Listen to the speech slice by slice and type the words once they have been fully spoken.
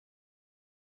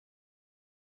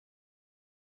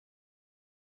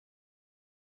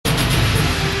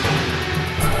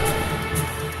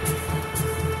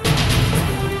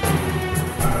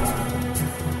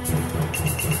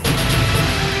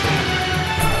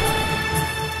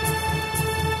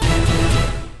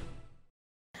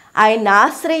ఆయన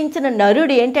ఆశ్రయించిన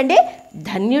నరుడు ఏంటంటే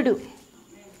ధన్యుడు.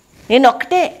 నేను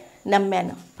ఒక్కటే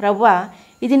నమ్మాను, ప్రభువా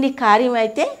ఇది నీ కార్యం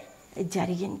అయితే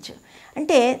జరిగించు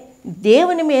అంటే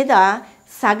దేవుని మీద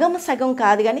సగం సగం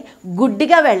కాదు కానీ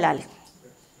గుడ్డిగా వెళ్ళాలి,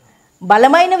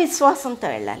 బలమైన విశ్వాసంతో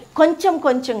వెళ్ళాలి. కొంచెం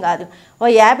కొంచెం కాదు. ఓ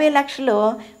 50 లక్షలు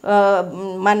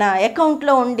మన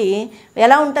అకౌంట్లో ఉండి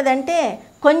ఎలా ఉంటుందంటే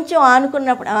కొంచెం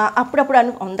ఆనుకున్నప్పుడు అప్పుడప్పుడు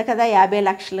ఉంది కదా 50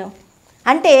 లక్షలు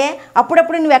అంటే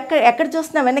అప్పుడప్పుడు నువ్వు ఎక్కడ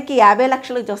చూస్తున్నావు, వెనక్కి 50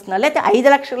 లక్షలకు చూస్తున్నావు, లేకపోతే 5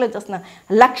 లక్షలకు చూస్తున్నావు,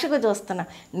 లక్షకు చూస్తున్నావు.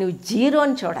 నువ్వు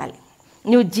జీరోని చూడాలి,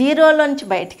 నువ్వు జీరోలోంచి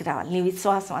బయటికి రావాలి. నీ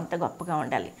విశ్వాసం అంత గొప్పగా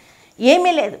ఉండాలి.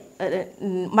 ఏమీ లేదు,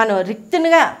 మనం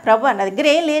రిక్తునిగా ప్రభు నా దగ్గర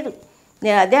ఏం లేదు,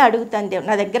 నేను అదే అడుగుతాను దేవుడు,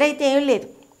 నా దగ్గర అయితే ఏం లేదు.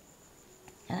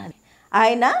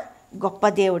 ఆయన గొప్ప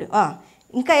దేవుడు.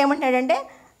 ఇంకా ఏమంటాడంటే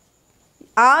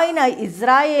ఆయన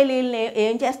ఇజ్రాయేలీల్ని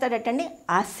ఏం చేస్తాడటండి,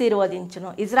 ఆశీర్వదించును.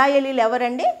 ఇజ్రాయేలీలు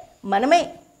ఎవరండి?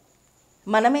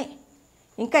 మనమే.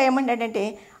 ఇంకా ఏమంటాడంటే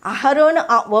అహరోను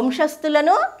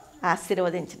వంశస్థులను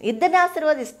ఆశీర్వదించును. ఇద్దరిని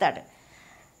ఆశీర్వదిస్తాడు,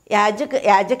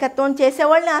 యాజకత్వం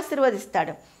చేసేవాళ్ళని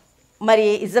ఆశీర్వదిస్తాడు, మరి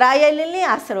ఇజ్రాయేలీల్ని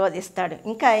ఆశీర్వదిస్తాడు.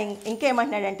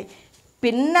 ఇంకేమంటున్నాడంటే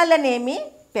పిన్నలనేమి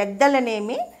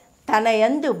పెద్దలనేమి తన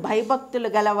యందు భయభక్తులు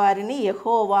గలవారిని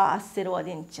యెహోవా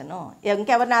ఆశీర్వదించును.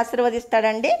 ఇంకెవరిని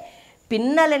ఆశీర్వదిస్తాడండి?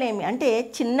 పిన్నలనేమి అంటే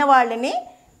చిన్నవాళ్ళని,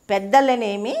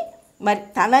 పెద్దలనేమి, మరి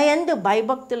తన యందు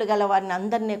భయభక్తులు గలవారిని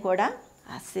అందరినీ కూడా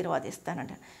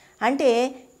ఆశీర్వదిస్తానంట. అంటే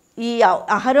ఈ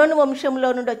అహరోను వంశంలో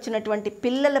నుండి వచ్చినటువంటి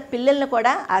పిల్లల్ని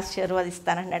కూడా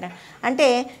ఆశీర్వదిస్తానన్నాడు. అంటే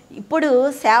ఇప్పుడు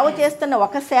సేవ చేస్తున్న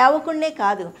ఒక సేవకుడినే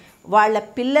కాదు, వాళ్ళ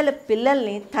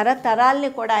పిల్లల్ని తరతరాల్ని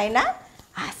కూడా ఆయన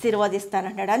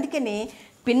ఆశీర్వదిస్తానన్నాడు. అందుకని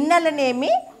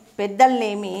పిన్నలనేమి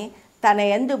పెద్దలనేమి తన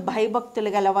యందు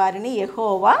భయభక్తులు గల వారిని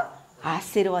యెహోవా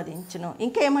ఆశీర్వదించును.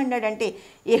 ఇంకేమన్నాడంటే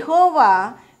యెహోవా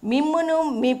మిమ్మును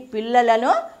మీ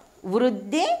పిల్లలను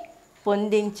వృద్ధి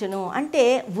పొందించును. అంటే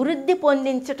వృద్ధి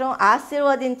పొందించటం,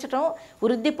 ఆశీర్వదించటం,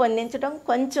 వృద్ధి పొందించటం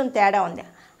కొంచెం తేడా ఉంది.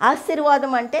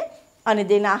 ఆశీర్వాదం అంటే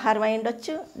అనుదిన ఆహారం అయి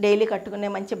ఉండొచ్చు, డైలీ కట్టుకునే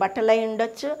మంచి బట్టలు అయి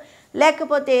ఉండొచ్చు,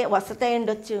 లేకపోతే వసతి అయి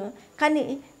ఉండొచ్చు. కానీ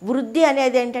వృద్ధి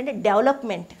అనేది ఏంటంటే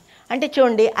డెవలప్మెంట్. అంటే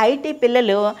చూడండి, ఐటీ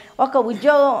పిల్లలు ఒక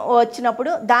ఉద్యోగం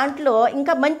వచ్చినప్పుడు దాంట్లో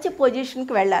ఇంకా మంచి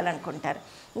పొజిషన్కి వెళ్ళాలనుకుంటారు.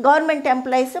 గవర్నమెంట్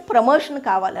ఎంప్లాయీస్ ప్రమోషన్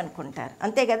కావాలనుకుంటారు,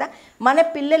 అంతే కదా. మన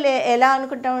పిల్లలు ఎలా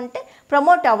అనుకుంటామంటే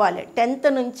ప్రమోట్ అవ్వాలి. 10th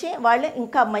నుంచి వాళ్ళు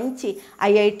ఇంకా మంచి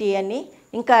ఐఐటి అని,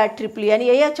 ఇంకా ట్రిపుల్ అని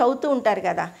ఏయో చదువుతూ ఉంటారు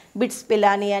కదా, బిట్స్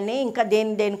పిలాని అని, ఇంకా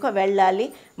దేనికో వెళ్ళాలి,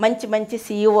 మంచి మంచి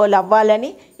సీఈఓలు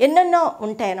అవ్వాలని ఎన్నెన్నో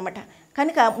ఉంటాయన్నమాట.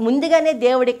 కనుక ముందుగానే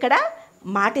దేవుడు ఇక్కడ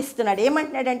మాటిస్తున్నాడు.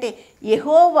 ఏమంటున్నాడంటే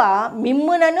యెహోవా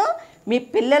మిమ్మునను మీ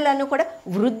పిల్లలను కూడా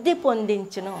వృద్ధి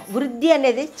పొందించును. వృద్ధి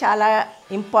అనేది చాలా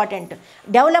ఇంపార్టెంట్.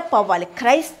 డెవలప్ అవ్వాలి.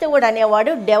 క్రైస్తవుడు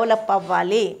అనేవాడు డెవలప్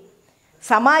అవ్వాలి.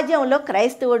 సమాజంలో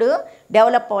క్రైస్తవుడు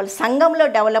డెవలప్ అవ్వాలి, సంఘంలో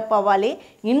డెవలప్ అవ్వాలి,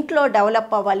 ఇంట్లో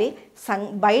డెవలప్ అవ్వాలి,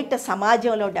 బయట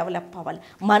సమాజంలో డెవలప్ అవ్వాలి.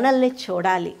 మనల్ని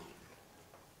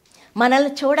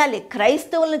చూడాలి.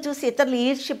 క్రైస్తవులను చూసి ఇతరులు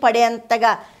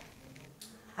ఈర్ష్యపడేంతగా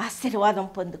ఆశీర్వాదం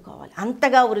పొందుకోవాలి,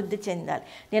 అంతగా వృద్ధి చెందాలి.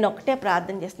 నేను ఒకటే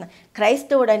ప్రార్థన చేస్తున్నాను,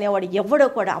 క్రైస్తవుడు అనేవాడు ఎవడో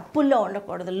కూడా అప్పుల్లో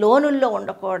ఉండకూడదు, లోనుల్లో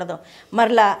ఉండకూడదు,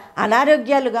 మరలా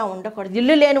అనారోగ్యాలుగా ఉండకూడదు,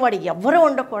 ఇల్లు లేనివాడు ఎవరు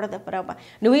ఉండకూడదు. ప్రభా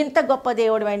నువ్వు ఇంత గొప్ప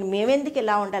దేవుడు అని మేమెందుకు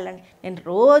ఇలా ఉండాలని నేను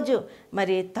రోజు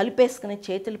మరి తలుపేసుకుని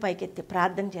చేతుల పైకెత్తి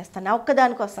ప్రార్థన చేస్తాను. నా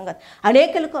ఒక్కదాని కోసం కాదు,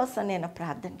 అనేకుల కోసం నేను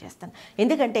ప్రార్థన చేస్తాను.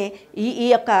 ఎందుకంటే ఈ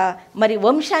యొక్క మరి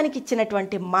వంశానికి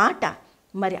ఇచ్చినటువంటి మాట,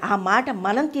 మరి ఆ మాట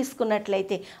మనం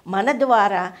తీసుకున్నట్లయితే మన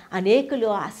ద్వారా అనేకులు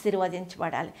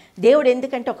ఆశీర్వదించబడాలి. దేవుడు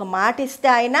ఎందుకంటే ఒక మాట ఇస్తే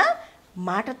ఆయన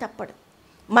మాట తప్పడు.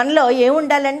 మనలో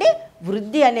ఏముండాలండి?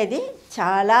 వృద్ధి అనేది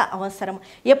చాలా అవసరం.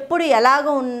 ఎప్పుడు ఎలాగ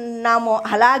ఉన్నామో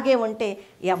అలాగే ఉంటే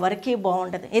ఎవరికీ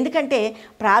బాగుండదు. ఎందుకంటే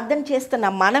ప్రార్థన చేస్తున్న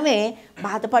మనమే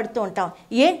బాధపడుతూ ఉంటాం.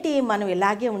 ఏంటి మనం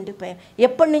ఇలాగే ఉండిపోయాం,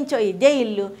 ఎప్పటి నుంచో ఇదే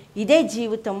ఇల్లు, ఇదే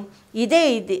జీవితం, ఇదే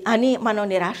ఇది అని మనం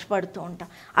నిరాశపడుతూ ఉంటాం.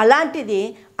 అలాంటిది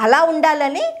అలా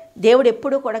ఉండాలని దేవుడు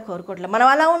ఎప్పుడూ కూడా కోరుకోవట్లేదు. మనం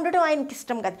అలా ఉండడం ఆయనకి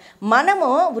ఇష్టం కాదు. మనము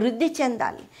వృద్ధి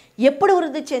చెందాలి. ఎప్పుడు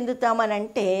వృద్ధి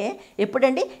చెందుతామనంటే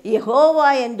ఎప్పుడండి? యెహోవా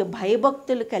యందు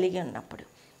భయభక్తులు కలిగి ఉన్నప్పుడు.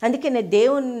 అందుకే నేను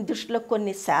దేవుని దృష్టిలో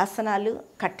కొన్ని శాసనాలు,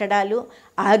 కట్టడాలు,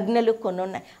 ఆజ్ఞలు కొన్ని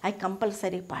ఉన్నాయి. అవి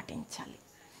కంపల్సరీ పాటించాలి.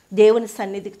 దేవుని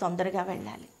సన్నిధికి తొందరగా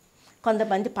వెళ్ళాలి.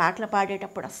 కొంతమంది పాటలు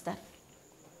పాడేటప్పుడు వస్తారు,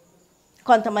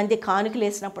 కొంతమంది కానుకలు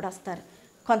వేసినప్పుడు వస్తారు,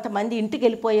 కొంతమంది ఇంటికి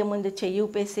వెళ్ళిపోయే ముందు చెయ్యి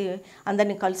ఊపేసి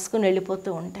అందరిని కలుసుకుని వెళ్ళిపోతూ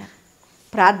ఉంటారు.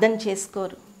 ప్రార్థన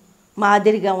చేసుకోరు,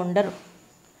 మాదిరిగా ఉండరు.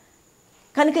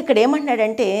 కనుక ఇక్కడ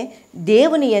ఏమంటున్నాడంటే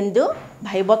దేవుని యందు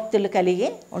భయభక్తులు కలిగి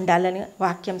ఉండాలని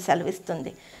వాక్యం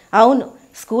సెలవిస్తుంది. అవును,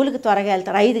 స్కూల్కి త్వరగా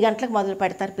వెళ్తారు, 5 గంటలకు మొదలు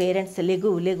పెడతారు. పేరెంట్స్ లెగు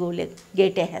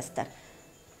గేట్ వేసేస్తారు.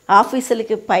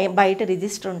 ఆఫీసులకి బయట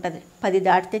రిజిస్టర్ ఉంటుంది, 10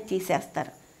 దాటితే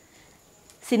తీసేస్తారు.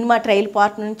 సినిమా ట్రయల్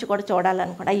పార్ట్ నుంచి కూడా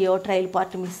చూడాలనుకుంటా, అయ్యో ట్రయల్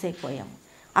పార్ట్ మిస్ అయిపోయాము,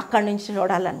 అక్కడి నుంచి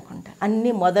చూడాలనుకుంటా.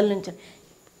 అన్నీ మొదల నుంచి.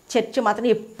 చర్చి మాత్రం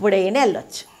ఎప్పుడైనా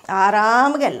వెళ్ళొచ్చు,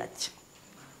 ఆరాముగా వెళ్ళొచ్చు,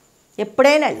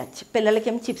 ఎప్పుడైనా వెళ్ళొచ్చు.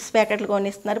 పిల్లలకేమో చిప్స్ ప్యాకెట్లు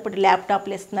కొనిస్తున్నారు, ఇప్పుడు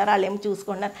ల్యాప్టాప్లు ఇస్తున్నారు, వాళ్ళేమో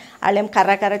చూసుకుంటున్నారు, వాళ్ళేమో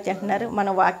కర్ర తింటున్నారు. మన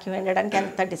వాక్యం వినడానికి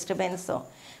ఎంత డిస్టర్బెన్సో.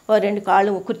 ఓ 2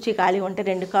 కాళ్ళు కుర్చీ ఖాళీ ఉంటే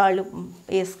 2 కాళ్ళు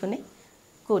వేసుకుని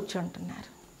కూర్చుంటున్నారు.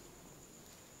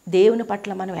 దేవుని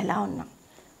పట్ల మనం ఎలా ఉన్నాం?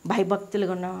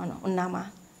 భయభక్తులుగా ఉన్నామా?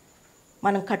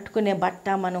 మనం కట్టుకునే బట్ట,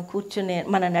 మనం కూర్చునే,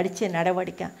 మనం నడిచే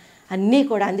నడవడిక అన్నీ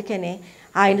కూడా. అందుకనే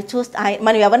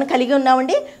మనం ఎవరిని కలిగి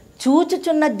ఉన్నామండి?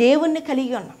 చూచుచున్న దేవుణ్ణి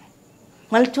కలిగి ఉన్నాం.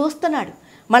 మనల్ని చూస్తున్నాడు,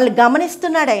 మనల్ని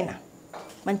గమనిస్తున్నాడు ఆయన.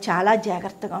 మనం చాలా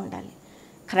జాగ్రత్తగా ఉండాలి.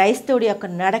 క్రైస్తవుడి యొక్క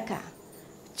నడక,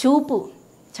 చూపు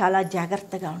చాలా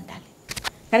జాగ్రత్తగా ఉండాలి.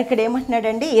 కానీ ఇక్కడ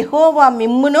ఏమంటున్నాడండి? యెహోవా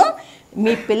మిమ్మును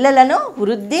మీ పిల్లలను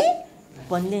వృద్ధి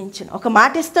పొందించును. ఒక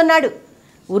మాట ఇస్తున్నాడు,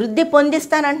 వృద్ధి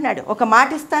పొందిస్తానంటున్నాడు, ఒక మాట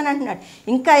ఇస్తానంటున్నాడు.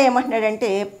 ఇంకా ఏమంటున్నాడంటే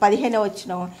 15వ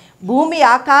వచనం, భూమి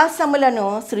ఆకాశములను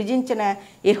సృజించిన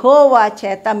యెహోవా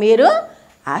చేత మీరు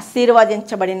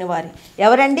ఆశీర్వదించబడిన వారు.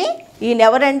 ఎవరండి ఈయన?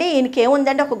 ఎవరండి ఈయనకి?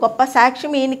 ఏముందంటే ఒక గొప్ప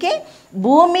సాక్ష్యం ఈయనకి.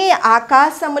 భూమి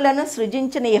ఆకాశములను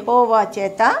సృజించిన యెహోవా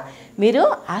చేత మీరు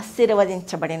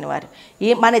ఆశీర్వదించబడిన వారు.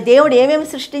 మన దేవుడు ఏమేమి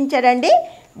సృష్టించాడండి?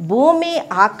 భూమి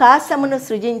ఆకాశమును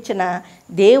సృజించిన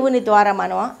దేవుని ద్వారా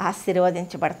మనం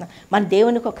ఆశీర్వదించబడుతున్నాం. మన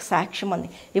దేవునికి ఒక సాక్ష్యం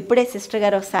ఉంది. ఇప్పుడే సిస్టర్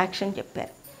గారు ఒక సాక్ష్యం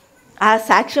చెప్పారు. ఆ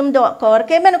సాక్ష్యం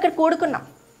కొరకే మనం ఇక్కడ కూడుకున్నాం.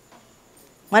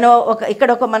 మనం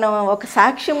ఒక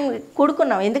సాక్ష్యం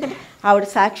కూడుకున్నాం. ఎందుకంటే ఆవిడ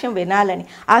సాక్ష్యం వినాలని.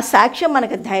 ఆ సాక్ష్యం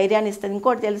మనకు ధైర్యాన్ని ఇస్తుంది.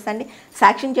 ఇంకోటి తెలుసండి,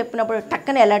 సాక్ష్యం చెప్పినప్పుడు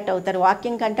టక్కన ఎలర్ట్ అవుతారు.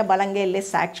 వాక్యం కంటే బలంగా వెళ్ళే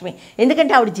సాక్ష్యమే.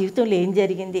 ఎందుకంటే ఆవిడ జీవితంలో ఏం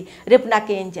జరిగింది, రేపు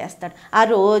నాకేం చేస్తాడు. ఆ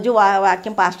రోజు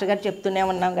వాక్యం పాస్టర్ గారు చెప్తూనే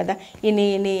ఉన్నాం కదా,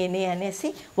 ఇని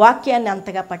అనేసి వాక్యాన్ని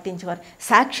అంతగా పట్టించేవారు.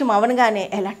 సాక్ష్యం అవనగానే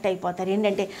ఎలర్ట్ అయిపోతారు.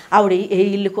 ఏంటంటే ఆవిడ ఏ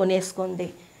ఇల్లు కొనేసుకుంది,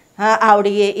 ఆవిడ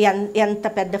ఎంత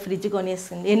పెద్ద ఫ్రిడ్జ్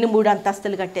కొనేసింది, ఎన్ని 3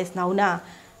 అంతస్తులు కట్టేసింది, అవునా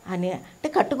అని. అంటే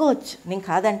కట్టుకోవచ్చు, నేను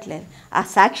కాదంటలేదు. ఆ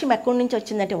సాక్ష్యం ఎక్కడి నుంచి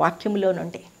వచ్చిందంటే వాక్యంలో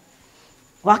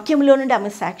నుండి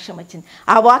ఆమె సాక్ష్యం వచ్చింది.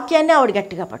 ఆ వాక్యాన్ని ఆవిడ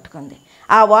గట్టిగా పట్టుకుంది.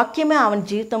 ఆ వాక్యమే ఆమె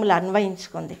జీవితంలో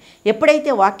అన్వయించుకుంది. ఎప్పుడైతే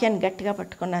వాక్యాన్ని గట్టిగా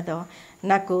పట్టుకున్నదో,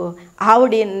 నాకు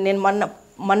నేను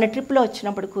మొన్న ట్రిప్లో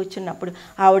వచ్చినప్పుడు కూర్చున్నప్పుడు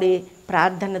ఆవిడ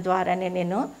ప్రార్థన ద్వారానే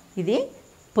నేను ఇది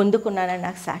పొందుకున్నానని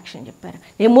నాకు సాక్ష్యం చెప్పారు.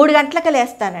 నేను 3 గంటలకు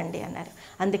లేస్తానండి అన్నారు.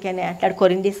 అందుకనే అంటాడు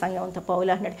కొరింథీ సంఘంతో పౌలు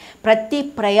అన్నాడు, ప్రతి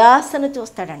ప్రయాసను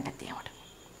చూస్తాడంట దేవుడు.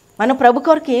 మనం ప్రభు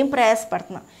కొరకు ఏం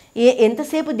ప్రయాసపడుతున్నాం,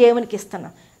 ఎంతసేపు దేవునికి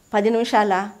ఇస్తున్నాం? 10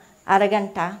 నిమిషాల,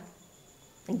 అరగంట,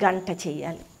 గంట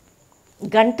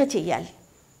చెయ్యాలి.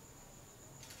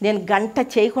 నేను గంట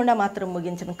చేయకుండా మాత్రం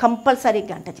ముగించను, కంపల్సరీ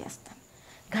గంట చేస్తాను.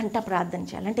 గంట ప్రార్థన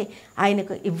చేయాలంటే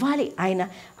ఆయనకు ఇవ్వాలి.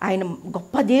 ఆయన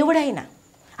గొప్ప దేవుడు.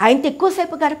 ఆయనతో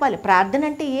ఎక్కువసేపు గడపాలి. ప్రార్థన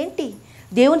అంటే ఏంటి?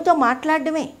 దేవునితో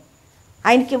మాట్లాడడమే.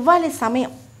 ఆయనకి ఇవ్వాలి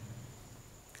సమయం.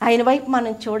 ఆయన వైపు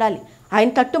మనం చూడాలి, ఆయన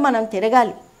తట్టు మనం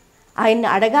తిరగాలి, ఆయన్ని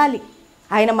అడగాలి.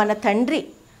 ఆయన మన తండ్రి,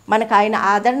 మనకు ఆయన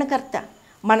ఆదరణకర్త,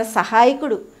 మన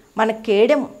సహాయకుడు, మన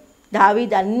కేడెము.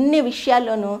 దావీదు అన్ని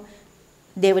విషయాల్లోనూ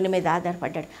దేవుని మీద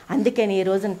ఆధారపడ్డాడు. అందుకని ఈ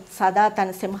రోజున సదా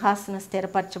తన సింహాసనం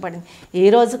స్థిరపరచబడింది. ఈ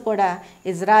రోజు కూడా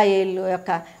ఇజ్రాయేల్ యొక్క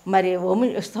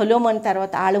సొలొమోను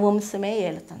తర్వాత ఆళ్ళ వంశమే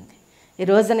ఏలుతుంది. ఈ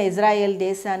రోజున ఇజ్రాయేల్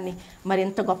దేశాన్ని మరి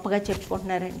ఎంత గొప్పగా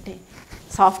చెప్పుకుంటున్నారంటే,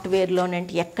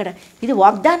 సాఫ్ట్వేర్లోనంటే ఎక్కడ ఇది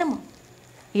వాగ్దానము.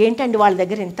 ఏంటండి వాళ్ళ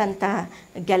దగ్గర ఇంతంత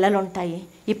గెలలు ఉంటాయి.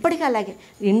 ఇప్పటికీ అలాగే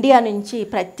ఇండియా నుంచి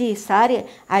ప్రతిసారి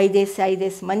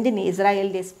 5 మందిని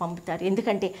ఇజ్రాయెల్ దేశం పంపుతారు.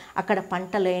 ఎందుకంటే అక్కడ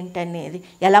పంటలు ఏంటనేది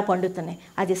ఎలా పండుతున్నాయి,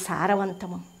 అది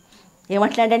సారవంతము.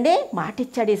 ఏమంటాడండి? మాట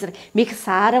ఇచ్చాడు ఇజ్రాయెల్, మీకు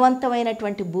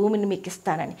సారవంతమైనటువంటి భూమిని మీకు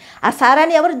ఇస్తానని. ఆ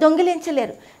సారాన్ని ఎవరు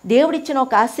దొంగిలించలేరు. దేవుడిచ్చిన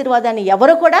ఒక ఆశీర్వాదాన్ని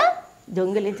ఎవరు కూడా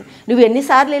దొంగిలించరు. నువ్వు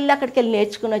ఎన్నిసార్లు వెళ్ళి అక్కడికి వెళ్ళి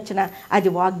నేర్చుకుని వచ్చినా అది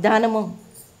వాగ్దానము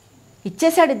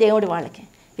ఇచ్చేశాడు దేవుడు వాళ్ళకి.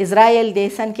 ఇజ్రాయెల్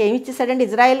దేశానికి ఏమి ఇచ్చేసాడండి?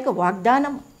 ఇజ్రాయెల్కి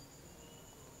వాగ్దానం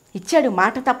ఇచ్చాడు.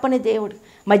 మాట తప్పని దేవుడు.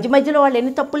 మధ్యలో వాళ్ళు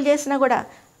ఎన్ని తప్పులు చేసినా కూడా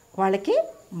వాళ్ళకి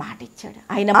మాట ఇచ్చాడు.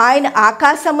 ఆయన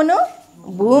ఆకాశమును,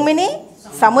 భూమిని,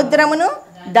 సముద్రమును,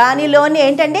 దానిలోని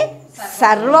ఏంటండి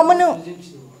సర్వమును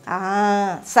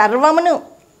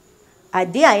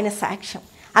అది ఆయన సాక్ష్యం.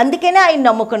 అందుకనే ఆయన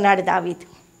నమ్ముకున్నాడు దావీదు.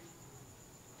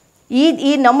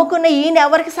 ఈ నమ్ముకున్న ఈయన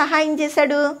ఎవరికి సహాయం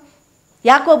చేశాడు?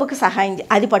 యాకోబుకు సహాయం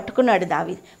అది పట్టుకున్నాడు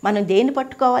దావీదు. మనం దేన్ని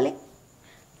పట్టుకోవాలి?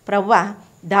 ప్రభువా,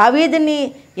 దావీదుని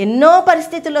ఎన్నో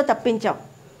పరిస్థితుల్లో తప్పించావు,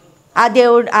 ఆ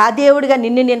దేవుడిగా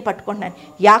నిన్ను నేను పట్టుకుంటున్నాను.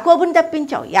 యాకోబుని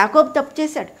తప్పించావు, యాకోబు తప్పు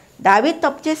చేశాడు, దావీదు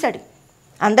తప్పు చేశాడు.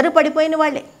 అందరూ పడిపోయిన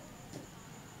వాళ్ళే,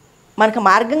 మనకు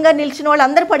మార్గంగా నిలిచిన వాళ్ళు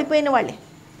అందరూ పడిపోయిన వాళ్ళే.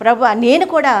 ప్రభువా, నేను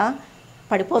కూడా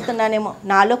పడిపోతున్నానేమో,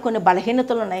 నాలో కొన్ని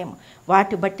బలహీనతలు ఉన్నాయేమో,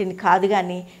 వాటి బట్టి కాదు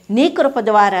కానీ నీ కృప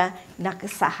ద్వారా నాకు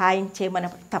సహాయం చేయమని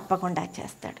తప్పకుండా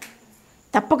చేస్తాడు,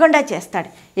 తప్పకుండా చేస్తాడు.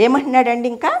 ఏమంటున్నాడండి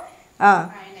ఇంకా?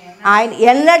 ఆయన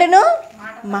ఎన్నడను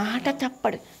మాట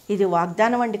తప్పడు. ఇది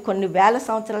వాగ్దానం అండి, కొన్ని వేల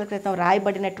సంవత్సరాల క్రితం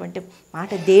రాయబడినటువంటి మాట,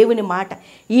 దేవుని మాట.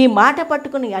 ఈ మాట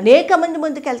పట్టుకుని అనేక మంది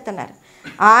ముందుకెళ్తున్నారు.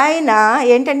 ఆయన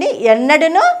ఏంటండి?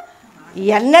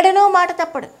 ఎన్నడనూ మాట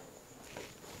తప్పడు.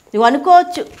 నువ్వు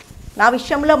అనుకోవచ్చు నా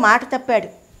విషయంలో మాట తప్పాడు,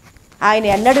 ఆయన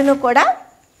ఎన్నడనూ కూడా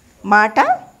మాట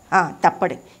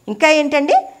తప్పడు. ఇంకా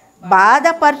ఏంటండి?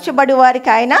 బాధపరచబడి వారికి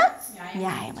ఆయన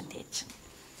న్యాయము తీర్చు.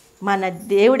 మన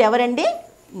దేవుడు ఎవరండి?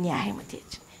 న్యాయము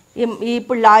తీర్చు.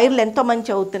 ఇప్పుడు లాయర్లు ఎంతో మంది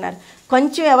చదువుతున్నారు.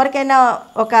 కొంచెం ఎవరికైనా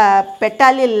ఒక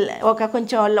పెట్టాలి,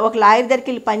 ఒక లాయర్ దగ్గరికి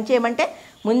వెళ్ళి పని చేయమంటే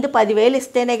ముందు 10,000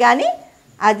 ఇస్తేనే కానీ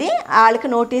అది వాళ్ళకి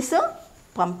నోటీసు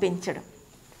పంపించడం.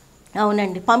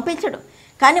 అవునండి, పంపించడు.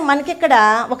 కానీ మనకిక్కడ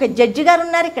ఒక జడ్జి గారు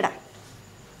ఉన్నారు. ఇక్కడ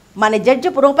మన జడ్జి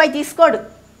రూపాయి తీసుకోడు.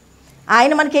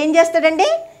 ఆయన మనకేం చేస్తాడండి?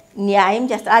 న్యాయం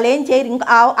చేస్తారు. వాళ్ళు ఏం చేయరు. ఇంకా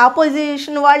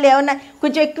ఆపోజిషన్ వాళ్ళు ఏమన్నా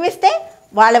కొంచెం ఎక్కువ ఇస్తే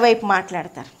వాళ్ళ వైపు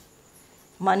మాట్లాడతారు.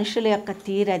 మనుషుల యొక్క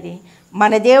తీరది.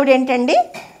 మన దేవుడు ఏంటండి?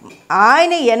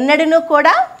 ఆయన ఎన్నడూ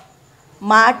కూడా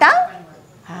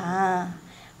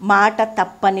మాట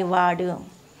తప్పనివాడు.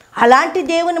 అలాంటి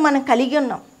దేవుని మనం కలిగి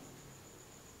ఉన్నాం.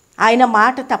 ఆయన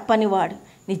మాట తప్పనివాడు.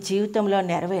 నీ జీవితంలో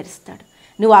నెరవేరుస్తాడు.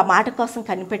 నువ్వు ఆ మాట కోసం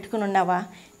కనిపెట్టుకుని ఉన్నావా?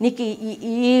 నీకు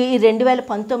ఈ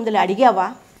 2019లో అడిగావా?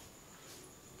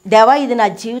 దేవా ఇది నా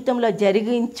జీవితంలో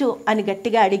జరిగించు అని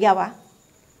గట్టిగా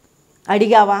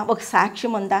అడిగావా? ఒక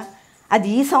సాక్ష్యం ఉందా? అది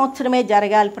ఈ సంవత్సరమే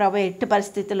జరగాలి ప్రభు, ఎట్టి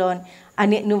పరిస్థితిలో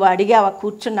అని నువ్వు అడిగావా?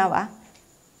 కూర్చున్నావా?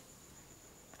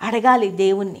 అడగాలి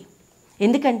దేవుణ్ణి.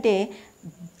 ఎందుకంటే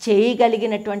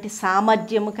చేయగలిగినటువంటి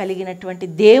సామర్థ్యము కలిగినటువంటి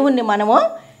దేవుణ్ణి మనము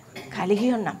కలిగి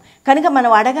ఉన్నాం కనుక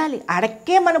మనం అడగాలి.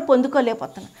 అడక్కే మనం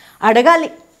పొందుకోలేకపోతున్నాం.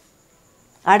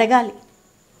 అడగాలి.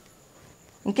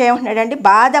 ఇంకేమంటున్నాడండి?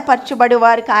 బాధపరచబడి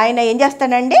వారికి ఆయన ఏం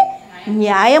చేస్తాడండి?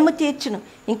 న్యాయము తీర్చును.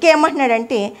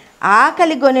 ఇంకేమంటున్నాడంటే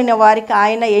ఆకలి గొనిన వారికి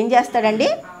ఆయన ఏం చేస్తాడండి?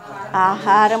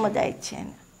 ఆహారము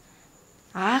దయచేయను.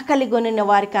 ఆకలి గొనిన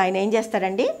వారికి ఆయన ఏం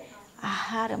చేస్తాడండి?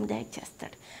 ఆహారం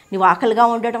దయచేస్తాడు. నువ్వు ఆకలిగా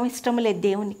ఉండడం ఇష్టం లేదు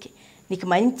దేవునికి, నీకు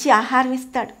మంచి ఆహారం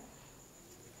ఇస్తాడు.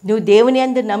 నువ్వు దేవుని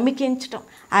యందు నమ్మికించటం,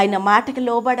 ఆయన మాటకి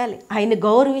లోబడాలి, ఆయన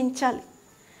గౌరవించాలి.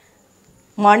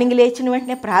 మార్నింగ్ లేచిన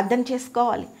వెంటనే ప్రార్థన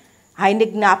చేసుకోవాలి, ఆయన్ని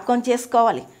జ్ఞాపకం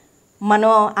చేసుకోవాలి.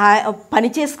 మనం పని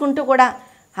చేసుకుంటూ కూడా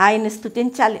ఆయన్ని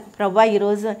స్తుతించాలి. ప్రభువా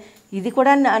ఈరోజు ఇది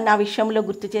కూడా నా విషయంలో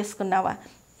గుర్తు చేసుకున్నావా?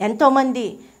 ఎంతోమంది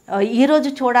ఈరోజు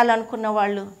చూడాలనుకున్న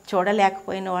వాళ్ళు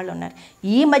చూడలేకపోయిన వాళ్ళు ఉన్నారు.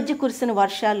 ఈ మధ్య కురిసిన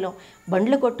వర్షాల్లో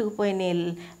బండ్లు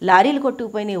కొట్టుకుపోయినాయి, లారీలు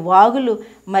కొట్టుకుపోయినాయి, వాగులు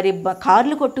మరి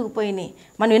కార్లు కొట్టుకుపోయినాయి.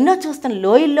 మనం ఎన్నో చూస్తాం,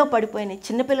 లోయల్లో పడిపోయినాయి,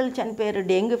 చిన్నపిల్లలు చనిపోయారు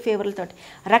డెంగ్యూ ఫీవర్లతోటి,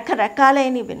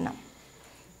 రకరకాలైనవి విన్నాం.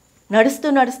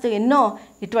 నడుస్తూ ఎన్నో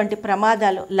ఇటువంటి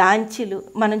ప్రమాదాలు, లాంచీలు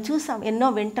మనం చూసాం, ఎన్నో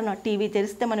వింటున్నాం. టీవీ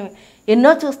తెరిస్తే మనం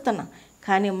ఎన్నో చూస్తున్నాం.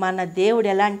 కానీ మన దేవుడు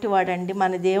ఎలాంటి వాడండి?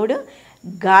 మన దేవుడు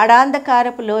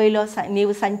గాఢాంధకారపు లోయలో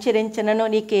నీవు సంచరించినను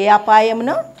నీకు ఏ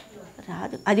అపాయమును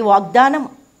రాదు. అది వాగ్దానం.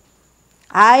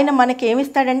 ఆయన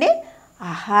మనకేమిస్తాడండి?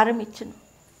 ఆహారం ఇచ్చును.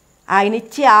 ఆయన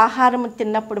ఇచ్చే ఆహారం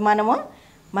తిన్నప్పుడు మనము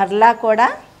మరలా కూడా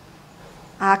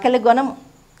ఆకలి గొనము.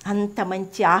 అంత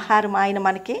మంచి ఆహారం ఆయన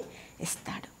మనకి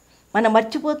ఇస్తాడు. మనం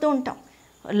మర్చిపోతూ ఉంటాం.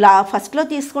 ఫస్ట్లో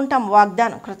తీసుకుంటాం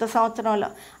వాగ్దానం, క్రొత్త సంవత్సరంలో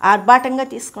ఆర్భాటంగా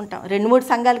తీసుకుంటాం. 2-3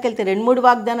 సంఘాలకు వెళ్తే 2-3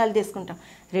 వాగ్దానాలు తీసుకుంటాం,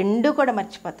 2 కూడా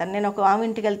మర్చిపోతాను. నేను ఒక ఆమె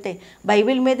ఇంటికి వెళ్తే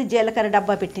బైబిల్ మీద జీలకర్ర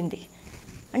డబ్బా పెట్టింది.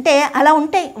 అంటే అలా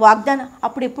ఉంటాయి వాగ్దానం.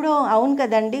 అప్పుడు ఎప్పుడో అవును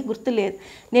కదండి, గుర్తులేదు.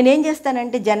 నేనేం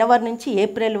చేస్తానంటే జనవరి నుంచి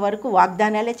ఏప్రిల్ వరకు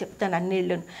వాగ్దానాలే చెప్తాను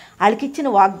అన్నిళ్ళను. వాళ్ళకి ఇచ్చిన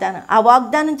వాగ్దానం, ఆ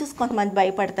వాగ్దానం చూసి కొంతమంది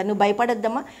భయపడతారు. నువ్వు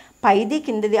భయపడొద్దమ్మా, పైది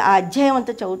కిందది ఆ అధ్యాయం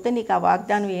అంతా చదివితే నీకు ఆ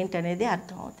వాగ్దానం ఏంటనేది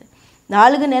అర్థమవుతుంది.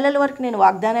 4 నెలల వరకు నేను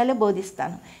వాగ్దానాలే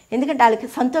బోధిస్తాను. ఎందుకంటే వాళ్ళకి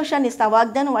సంతోషాన్ని ఇస్తా. ఆ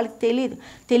వాగ్దానం వాళ్ళకి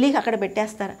తెలియక అక్కడ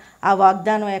పెట్టేస్తారు. ఆ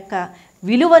వాగ్దానం యొక్క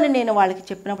విలువను నేను వాళ్ళకి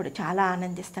చెప్పినప్పుడు చాలా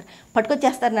ఆనందిస్తారు.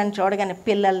 పట్టుకొచ్చేస్తారు నన్ను చూడగానే,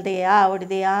 పిల్లలది,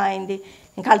 ఆవిడది, ఆయనది,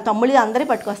 ఇంకా వాళ్ళ తమ్ముళ్ళు అందరూ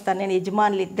పట్టుకొస్తారు. నేను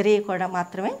యజమానులు ఇద్దరే కూడా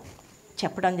మాత్రమే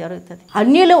చెప్పడం జరుగుతుంది.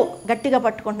 అన్యులు గట్టిగా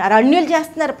పట్టుకుంటున్నారు, అన్యులు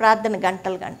చేస్తున్నారు ప్రార్థన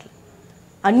గంటలు.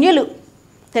 అన్యులు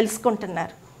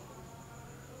తెలుసుకుంటున్నారు.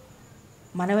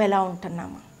 మనం ఎలా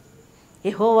ఉంటున్నామా?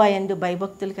 యెహోవా యందు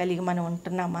భయభక్తులు కలిగి మనం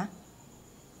ఉంటున్నామా?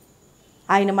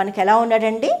 ఆయన మనకు ఎలా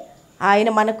ఉన్నాడండి? ఆయన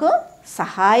మనకు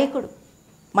సహాయకుడు,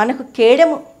 మనకు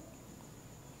కేడము.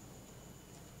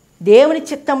 దేవుని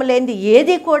చిత్తము లేనిది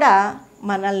ఏది కూడా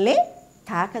మనల్ని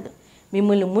తాకదు.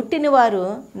 మిమ్మల్ని ముట్టిన వారు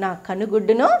నా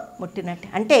కనుగుడ్డును ముట్టినట్టే.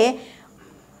 అంటే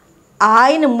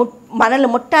ఆయన మనల్ని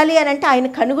ముట్టాలి అని అంటే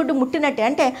ఆయన కనుగుడ్డు ముట్టినట్టే.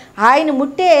 అంటే ఆయన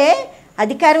ముట్టే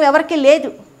అధికారం ఎవరికి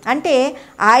లేదు. అంటే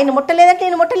ఆయన ముట్టలేదంటే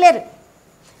నేను ముట్టలేరు.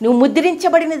 నువ్వు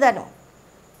ముద్రించబడినదాను.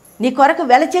 నీ కొరకు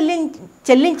వెల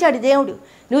చెల్లించాడు దేవుడు.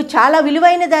 నువ్వు చాలా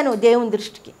విలువైనదాను దేవుని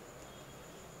దృష్టికి.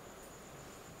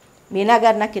 మీనా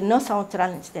గారు నాకు ఎన్నో సంవత్సరాల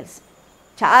నుంచి తెలుసు,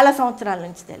 చాలా సంవత్సరాల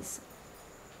నుంచి తెలుసు.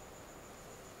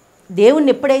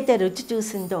 దేవుణ్ణి ఎప్పుడైతే రుచి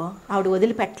చూసిందో ఆవిడ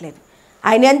వదిలిపెట్టలేదు.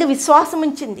 ఆయన యందు విశ్వాసం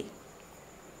ఉంచింది,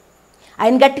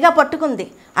 ఆయన గట్టిగా పట్టుకుంది,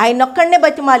 ఆయన ఒక్కడనే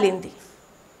బతిమాలింది.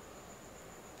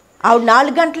 ఆవిడ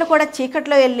 4 గంటలు కూడా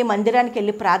చీకట్లో వెళ్ళి మందిరానికి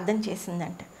వెళ్ళి ప్రార్థన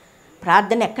చేసిందంట.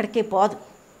 ప్రార్థన ఎక్కడికి పోదు.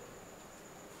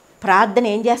 ప్రార్థన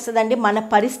ఏం చేస్తుందండి? మన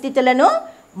పరిస్థితులను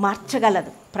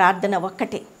మార్చగలదు ప్రార్థన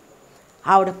ఒక్కటే.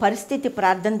 ఆవిడ పరిస్థితి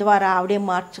ప్రార్థన ద్వారా ఆవిడే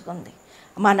మార్చుకుంది.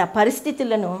 మన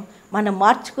పరిస్థితులను మనం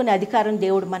మార్చుకునే అధికారం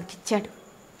దేవుడు మనకిచ్చాడు.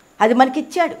 అది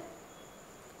మనకిచ్చాడు.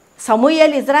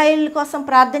 సమూయేలు ఇజ్రాయేల్ కోసం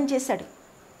ప్రార్థన చేశాడు.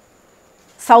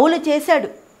 సౌలు చేశాడు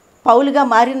పౌలుగా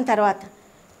మారిన తర్వాత.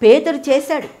 పేతురు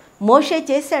చేశాడు, మోషే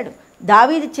చేశాడు,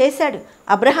 దావీదు చేశాడు,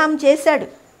 అబ్రహాం చేశాడు.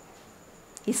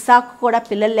 ఇస్సాకు కూడా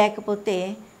పిల్లలు లేకపోతే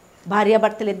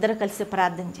భార్యాభర్తలు ఇద్దరు కలిసి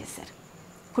ప్రార్థన చేశారు.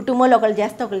 కుటుంబంలో ఒకళ్ళు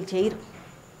చేస్తే ఒకళ్ళు చేయరు.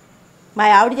 మా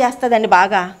ఆవిడ చేస్తుందండి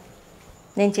బాగా,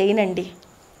 నేను చేయనండి.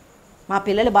 మా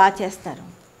పిల్లలు బాగా చేస్తారు.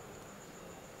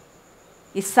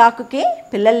 ఇస్సాకుకి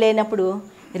పిల్లలు లేనప్పుడు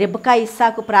రెబెకా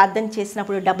ఇస్సాకు ప్రార్థన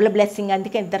చేసినప్పుడు డబుల్ బ్లెస్సింగ్,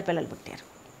 అందుకే 2 పిల్లలు పుట్టారు.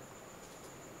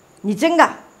 నిజంగా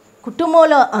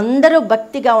కుటుంబంలో అందరూ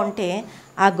భక్తిగా ఉంటే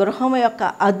ఆ గృహం యొక్క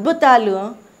అద్భుతాలు,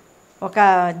 ఒక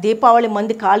దీపావళి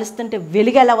మంది కాలుస్తుంటే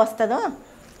వెలుగు ఎలా వస్తుందో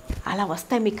అలా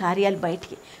వస్తాయి మీ కార్యాలు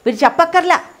బయటికి. మీరు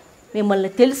చెప్పక్కర్లా, మిమ్మల్ని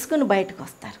తెలుసుకుని బయటకు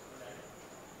వస్తారు.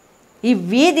 ఈ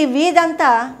వీధంతా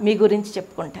మీ గురించి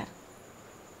చెప్పుకుంటారు.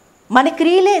 మన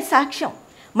క్రియలే సాక్ష్యం,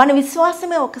 మన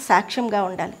విశ్వాసమే ఒక సాక్ష్యంగా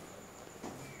ఉండాలి.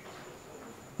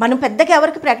 మనం పెద్దగా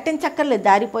ఎవరికి ప్రకటించక్కర్లేదు.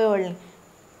 దారిపోయేవాళ్ళని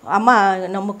అమ్మ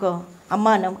నమ్ముకో, అమ్మ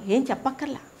ఏం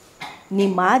చెప్పక్కర్లా. నీ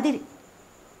మాదిరి,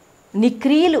 నీ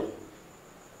క్రియలు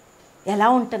ఎలా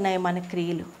ఉంటున్నాయి? మన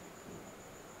క్రియలు.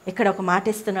 ఇక్కడ ఒక మాట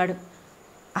ఇస్తున్నాడు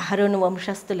అహరోను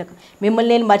వంశస్థులకు,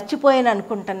 మిమ్మల్ని నేను మర్చిపోయాను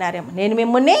అనుకుంటున్నారేమో, నేను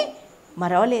మిమ్మల్ని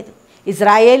మరవలేదు.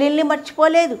 ఇజ్రాయేలీల్ని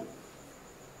మర్చిపోలేదు,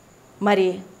 మరి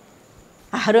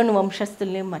అహరోను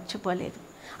వంశస్థుల్ని మర్చిపోలేదు.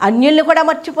 అన్యుల్ని కూడా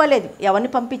మర్చిపోలేదు. ఎవరిని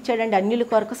పంపించాడండి? అన్యుల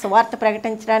కొరకు సువార్త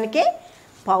ప్రకటించడానికే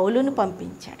పౌలును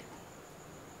పంపించాడు.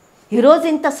 ఈరోజు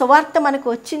ఇంత సువార్త మనకు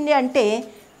వచ్చింది అంటే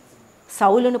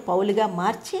సౌలును పౌలుగా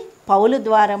మార్చి పౌలు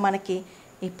ద్వారా మనకి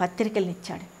ఈ పత్రికలను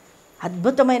ఇచ్చాడు.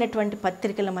 అద్భుతమైనటువంటి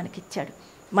పత్రికలు మనకిచ్చాడు.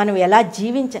 మనం ఎలా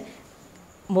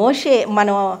మోషే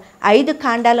మనం 5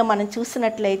 కాండాలు మనం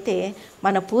చూసినట్లయితే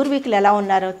మన పూర్వీకులు ఎలా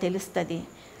ఉన్నారో తెలుస్తుంది.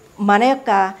 మన యొక్క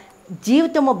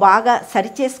జీవితము బాగా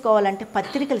సరిచేసుకోవాలంటే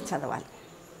పత్రికలు చదవాలి,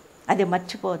 అది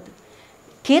మర్చిపోవద్దు.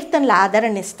 కీర్తనలు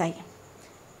ఆదరణ ఇస్తాయి.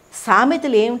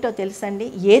 సామెతలు ఏమిటో తెలుసండి?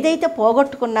 ఏదైతే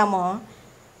పోగొట్టుకున్నామో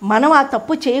మనం ఆ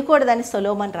తప్పు చేయకూడదని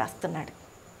సొలొమోను రాస్తున్నాడు.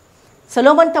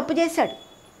 సొలొమోను తప్పు చేశాడు,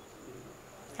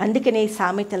 అందుకనే ఈ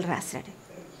సామెతలు రాశాడు.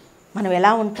 మనం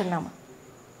ఎలా ఉంటున్నామో,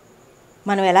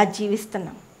 మనం ఎలా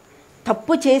జీవిస్తున్నాం,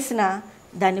 తప్పు చేసినా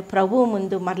దాన్ని ప్రభువు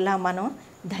ముందు మరలా మనం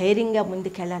ధైర్యంగా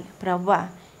ముందుకెళ్ళాలి. ప్రభువా,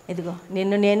 ఇదిగో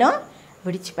నిన్ను నేను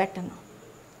విడిచిపెట్టను,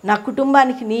 నా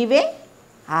కుటుంబానికి నీవే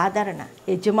ఆదరణ,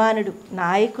 యజమానుడు,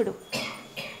 నాయకుడు.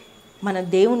 మనం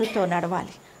దేవునితో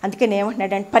నడవాలి. అందుకని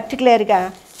ఏమంటున్నాడంటే పర్టికులర్గా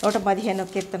 115వ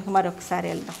కీర్తనకు మరొకసారి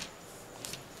వెళ్దాం.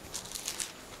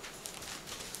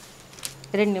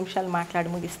 2 నిమిషాలు మాట్లాడి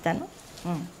ముగిస్తాను.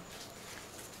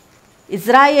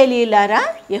 ఇజ్రాయేలీలారా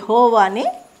యెహోవాని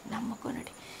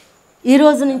నమ్ముకొనుడి.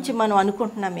 ఈరోజు నుంచి మనం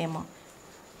అనుకుంటున్నామేమో,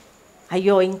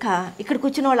 అయ్యో ఇంకా ఇక్కడ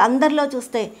కూర్చున్న వాళ్ళు అందరిలో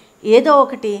చూస్తే ఏదో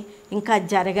ఒకటి ఇంకా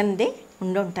జరగనిది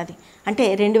ఉండుంటుంది. అంటే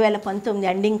 2019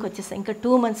 ఎండింగ్కి వచ్చేస్తాం, ఇంకా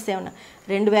 2 months ఏమన్నా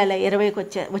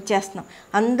 2020కి వచ్చేస్తున్నాం.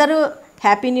 అందరూ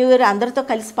హ్యాపీ న్యూ ఇయర్ అందరితో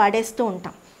కలిసి పాడేస్తూ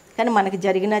ఉంటాం, కానీ మనకి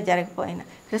జరిగినా జరగకపోయినా.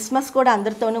 క్రిస్మస్ కూడా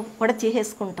అందరితోనూ కూడా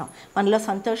చేసేసుకుంటాం, మనలో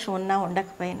సంతోషం ఉన్నా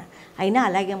ఉండకపోయినా. అయినా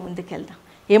అలాగే ముందుకెళ్దాం.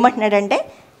 ఏమంటున్నాడంటే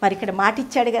మరి ఇక్కడ మాట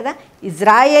ఇచ్చాడు కదా,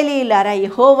 ఇజ్రాయేలీలారా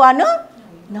యెహోవాను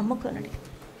నమ్ముకొనుడి.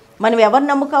 మనం ఎవరు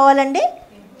నమ్ముకోవాలండి?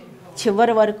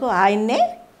 చివరి వరకు ఆయన్నే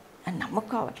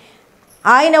నమ్ముకోవాలి.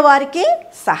 ఆయన వారికి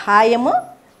సహాయము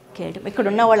చేయడం. ఇక్కడ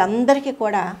ఉన్న వాళ్ళందరికీ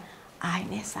కూడా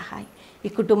ఆయనే సహాయం. ఈ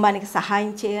కుటుంబానికి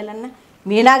సహాయం చేయాలన్నా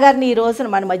మీనా గారిని ఈ రోజున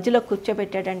మన మధ్యలో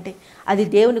కూర్చోబెట్టాడంటే అది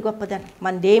దేవుని గొప్పదనం,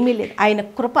 మనదేమీ లేదు. ఆయన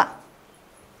కృప,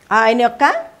 ఆయన యొక్క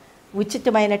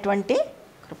ఉచితమైనటువంటి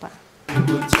కృప.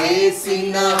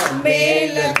 చేసిన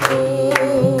మేలకు,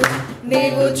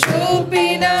 నీవు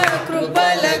చూపిన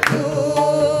కృపలకు,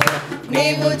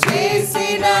 నీవు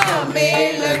చేసిన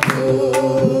మేలకు,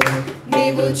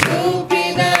 నీవు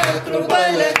చూపిన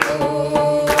కృపలకు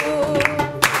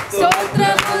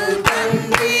స్తోత్రములు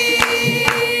తండ్రి,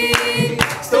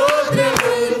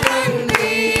 స్తోత్రములు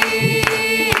తండ్రి,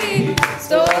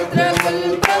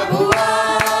 స్తోత్రములు ప్రభువా.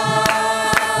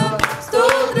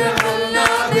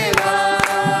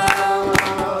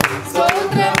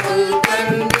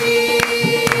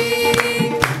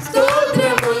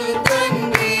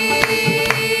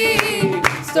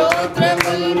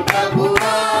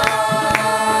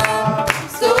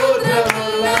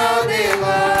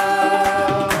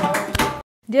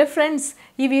 డియర్ ఫ్రెండ్స్,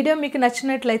 ఈ వీడియో మీకు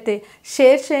నచ్చినట్లయితే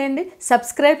షేర్ చేయండి,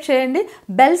 సబ్స్క్రైబ్ చేయండి,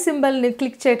 బెల్ సింబల్ని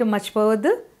క్లిక్ చేయటం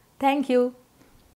మర్చిపోవద్దు. Thank you.